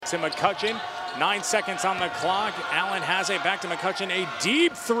to McCutcheon. 9 seconds on the clock. Allen has it back to McCutcheon. A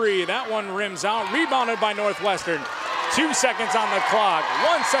deep three. That one rims out. Rebounded by Northwestern. 2 seconds on the clock.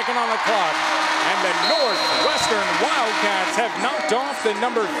 1 second on the clock. And the Northwestern Wildcats have knocked off the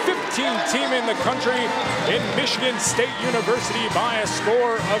number 15 team in the country in Michigan State University by a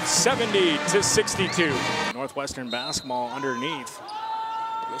score of 70-62. Northwestern basketball underneath.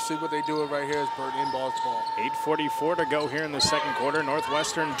 Let's see what they do right here as Burton inbounds the ball. 8:44 to go here in the second quarter.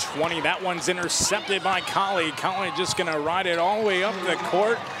 Northwestern 20. That one's intercepted by Colley. Colley just going to ride it all the way up the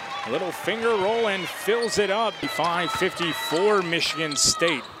court. A little finger roll and fills it up. 5:54 Michigan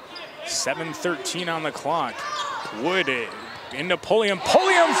State. 7:13 on the clock. Wood into Pulliam.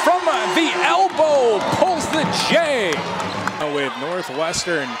 Pulliam from the elbow pulls the J. With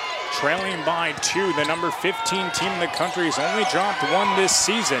Northwestern trailing by 2. The number 15 team in the country has only dropped 1 this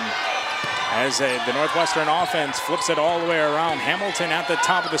season. As the Northwestern offense flips it all the way around. Hamilton at the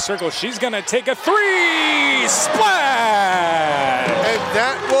top of the circle. She's going to take a 3. Splash! And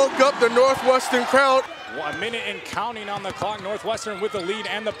that woke up the Northwestern crowd. 1 minute and counting on the clock. Northwestern with the lead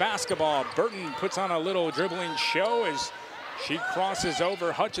and the basketball. Burton puts on a little dribbling show as she crosses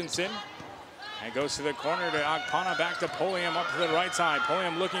over Hutchinson. And goes to the corner to Akpana, back to Pulliam, up to the right side.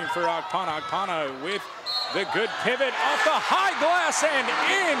 Pulliam looking for Akpana. Akpana with the good pivot off the high glass and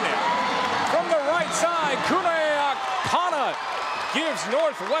in from the right side. Kunai Akpana gives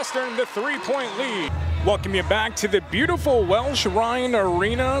Northwestern the 3-point lead. Welcome you back to the beautiful Welsh Ryan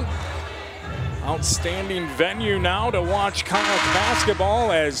Arena. Outstanding venue now to watch college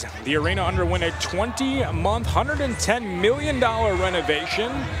basketball as the arena underwent a 20-month, $110 million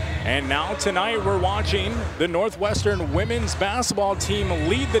renovation. And now tonight we're watching the Northwestern women's basketball team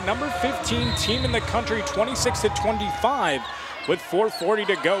lead the number 15 team in the country 26-25 with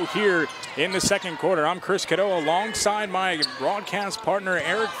 4:40 to go here in the second quarter. I'm Chris Cadeau alongside my broadcast partner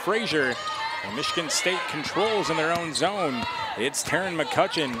Eric Frazier. And Michigan State controls in their own zone. It's Taryn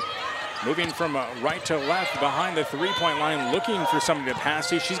McCutcheon moving from right to left behind the three-point line, looking for somebody to pass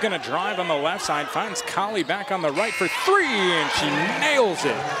to. She's going to drive on the left side, finds Colley back on the right for 3, and she nails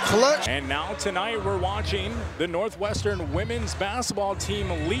it. Clutch. And now tonight we're watching the Northwestern women's basketball team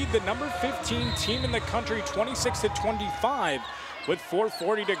lead the number 15 team in the country 26-25 with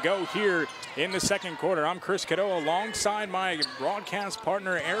 4:40 to go here in the second quarter. I'm Chris Cadeau alongside my broadcast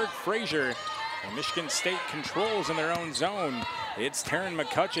partner Eric Frazier. And Michigan State controls in their own zone. It's Taryn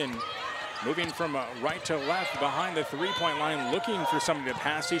McCutcheon moving from right to left behind the three-point line, looking for somebody to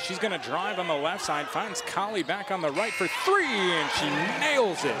pass to. She's going to drive on the left side, finds Colley back on the right for 3, and she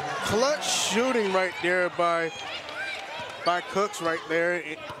nails it. Clutch shooting right there by Cooks right there,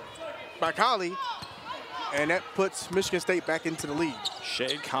 by Colley, and that puts Michigan State back into the lead.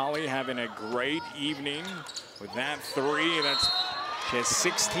 Shea Colley having a great evening with that 3. She has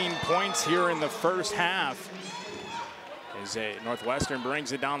 16 points here in the first half. As Northwestern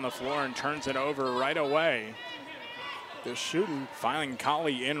brings it down the floor and turns it over right away. They're shooting. Finding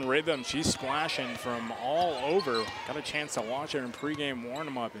Colley in rhythm. She's splashing from all over. Got a chance to watch her in pregame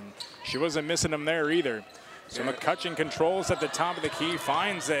warm-up, and she wasn't missing them there either. So yeah. McCutcheon controls at the top of the key,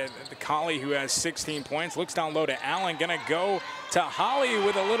 finds the Colley who has 16 points, looks down low to Allen, gonna go to Holly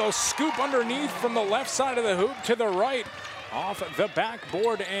with a little scoop underneath from the left side of the hoop to the right. Off the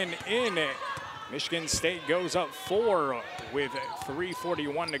backboard and in. Michigan State goes up 4 with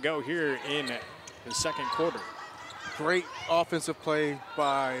 3:41 to go here in the second quarter. Great offensive play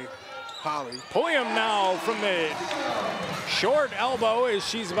by Holly. Pulliam now from the short elbow as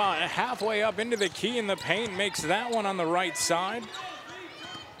she's about halfway up into the key in the paint, makes that one on the right side.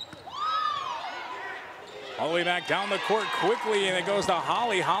 All the way back down the court quickly, and it goes to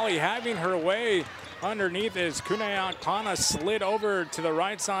Holly. Holly having her way underneath as Kunai Akpana slid over to the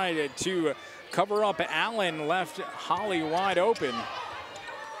right side to cover up Allen, left Holly wide open.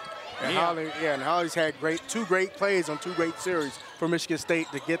 And Holly's had two great plays on 2 great series for Michigan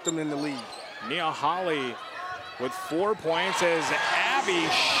State to get them in the lead. Nia Holly with 4 points as Abby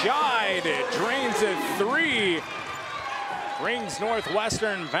Scheid drains a 3. Brings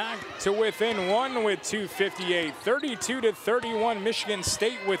Northwestern back to within 1 with 2:58. 32-31, Michigan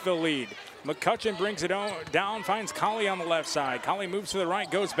State with the lead. McCutcheon brings it down, finds Colley on the left side. Colley moves to the right,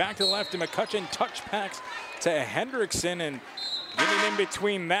 goes back to the left, and McCutcheon touch packs to Hendrickson, and getting in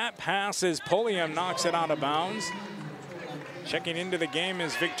between that pass as Pulliam knocks it out of bounds. Checking into the game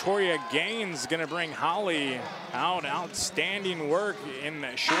is Victoria Gaines, gonna bring Holly out. Outstanding work in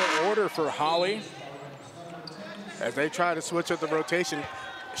the short order for Holly. As they try to switch up the rotation,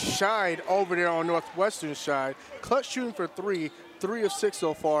 Scheid over there on Northwestern side. Clutch shooting for 3 of 6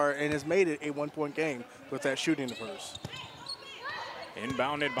 so far, and has made it a 1-point game with that shooting of hers.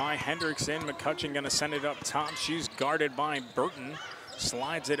 Inbounded by Hendrickson. McCutcheon going to send it up top. She's guarded by Burton.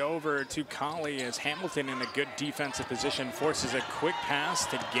 Slides it over to Colley as Hamilton in a good defensive position. Forces a quick pass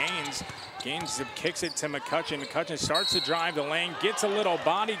to Gaines. Gaines kicks it to McCutcheon. McCutcheon starts to drive the lane, gets a little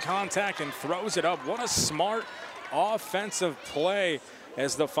body contact and throws it up. What a smart offensive play,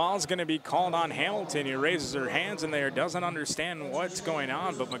 as the foul's going to be called on Hamilton. He raises her hands in there, doesn't understand what's going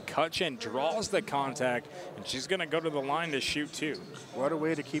on, but McCutcheon draws the contact, and she's going to go to the line to shoot two. What a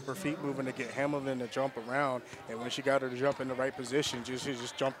way to keep her feet moving to get Hamilton to jump around, and when she got her to jump in the right position, she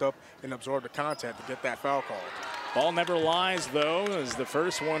just jumped up and absorbed the contact to get that foul called. Ball never lies, though, as the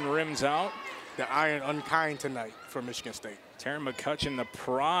first one rims out. The iron unkind tonight for Michigan State. Taryn McCutcheon, the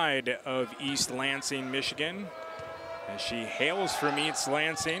pride of East Lansing, Michigan, as she hails from East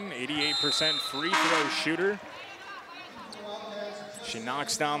Lansing, 88% free throw shooter. She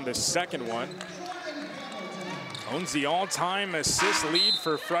knocks down the second one. Owns the all-time assist lead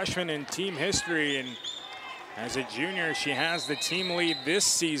for freshman in team history, and as a junior, she has the team lead this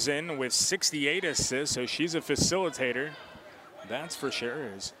season with 68 assists, so she's a facilitator. That's for sure,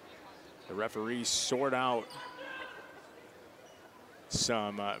 as the referees sort out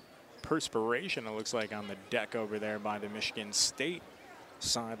some perspiration, it looks like, on the deck over there by the Michigan State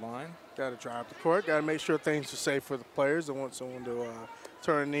sideline. Got to drive the court. Got to make sure things are safe for the players. Don't want someone to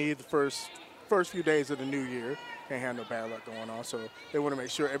turn a knee the first few days of the new year. Can't have no bad luck going on. So they want to make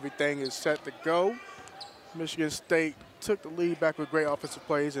sure everything is set to go. Michigan State took the lead back with great offensive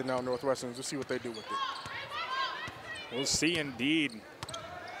plays, and now Northwestern. We'll see what they do with it. We'll see indeed.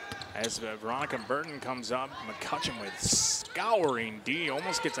 As Veronica Burton comes up, McCutcheon with scouring D,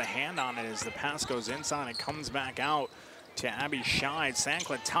 almost gets a hand on it as the pass goes inside and comes back out to Abby Scheid. San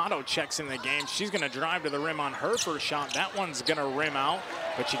Clotato checks in the game. She's going to drive to the rim on her first shot. That one's going to rim out,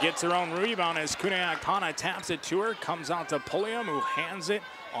 but she gets her own rebound as Kunai Akpana taps it to her, comes out to Pulliam, who hands it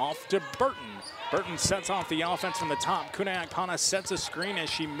off to Burton. Burton sets off the offense from the top. Kunai Akpana sets a screen as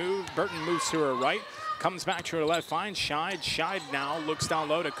she moves. Burton moves to her right. Comes back to her left, finds Scheid. Scheid now looks down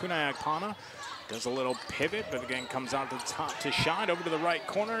low to Kunai Akpana. Does a little pivot, but again comes out the top to Scheid. Over to the right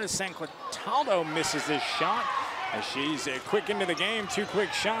corner. San Clotato misses this shot as she's quick into the game. Two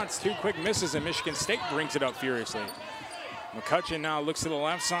quick shots, two quick misses, and Michigan State brings it up furiously. McCutcheon now looks to the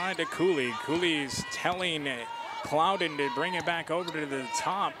left side to Cooley. Cooley's telling Clouden to bring it back over to the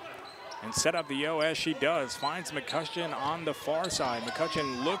top and set up the O as she does. Finds McCutcheon on the far side.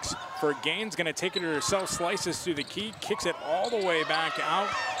 McCutcheon looks for Gaines, gonna take it to herself, slices through the key, kicks it all the way back out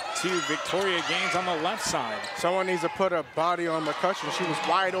to Victoria Gaines on the left side. Someone needs to put a body on McCutcheon. She was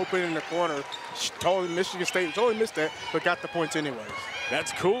wide open in the corner. She told Michigan State, totally missed that, but got the points anyways.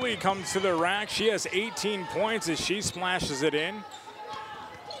 That's Cooley comes to the rack. She has 18 points as she splashes it in.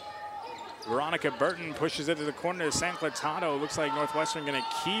 Veronica Burton pushes it to the corner to San Clotato. Looks like Northwestern going to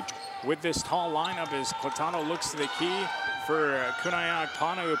keep with this tall lineup as Clotato looks to the key for Kunai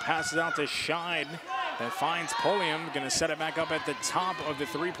Akpana, who passes out to Scheid. That finds Pulliam, going to set it back up at the top of the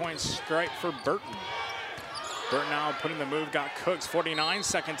three-point stripe for Burton. Burton now putting the move, got Cooks. 49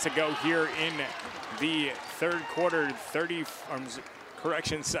 seconds to go here in the third quarter.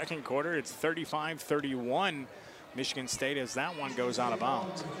 Second quarter. It's 35-31. Michigan State as that one goes out of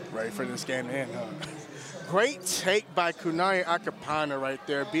bounds. Ready for this game to end, huh? Great take by Kunai Akpana right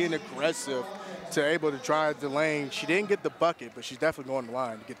there, being aggressive to able to drive the lane. She didn't get the bucket, but she's definitely going to the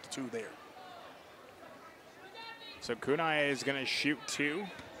line to get the two there. So Kunai is going to shoot two.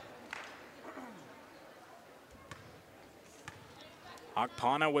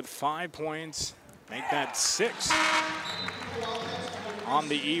 Akpana with 5 points, make that 6 on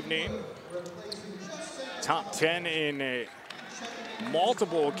the evening. Top 10 in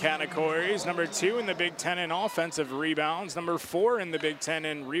multiple categories. Number 2 in the Big Ten in offensive rebounds. Number 4 in the Big Ten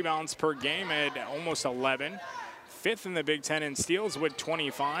in rebounds per game at almost 11. 5th in the Big Ten in steals with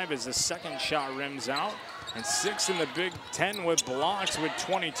 25 as the second shot rims out. And 6th in the Big Ten with blocks with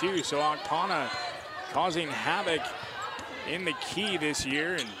 22. So Akpana causing havoc in the key this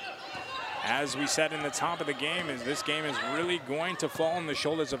year. And as we said in the top of the game, this game is really going to fall on the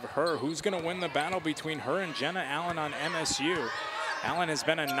shoulders of her. Who's going to win the battle between her and Jenna Allen on MSU? Allen has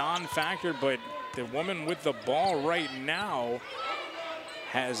been a non-factor, but the woman with the ball right now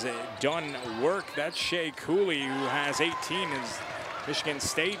has done work. That's Shea Cooley, who has 18, as Michigan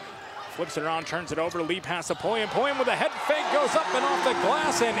State flips it around, turns it over, lead pass to Pulliam. Pulliam with a head fake, goes up and off the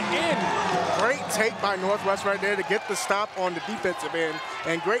glass and in. Great take by Northwest right there to get the stop on the defensive end,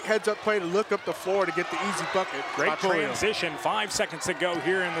 and great heads-up play to look up the floor to get the easy bucket. Great transition, 5 seconds to go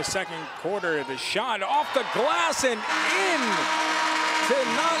here in the second quarter. The shot off the glass and in to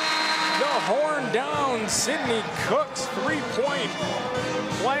knock the horn down. Sydney Cooks three-point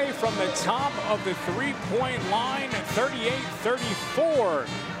play from the top of the three-point line. 38-34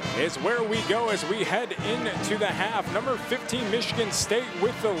 is where we go as we head into the half. Number 15, Michigan State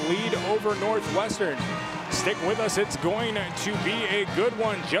with the lead over Northwestern. Stick with us, it's going to be a good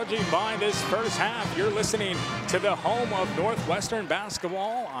one, judging by this first half. You're listening to the home of Northwestern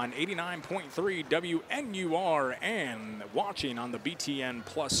basketball on 89.3 WNUR and watching on the BTN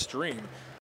Plus stream.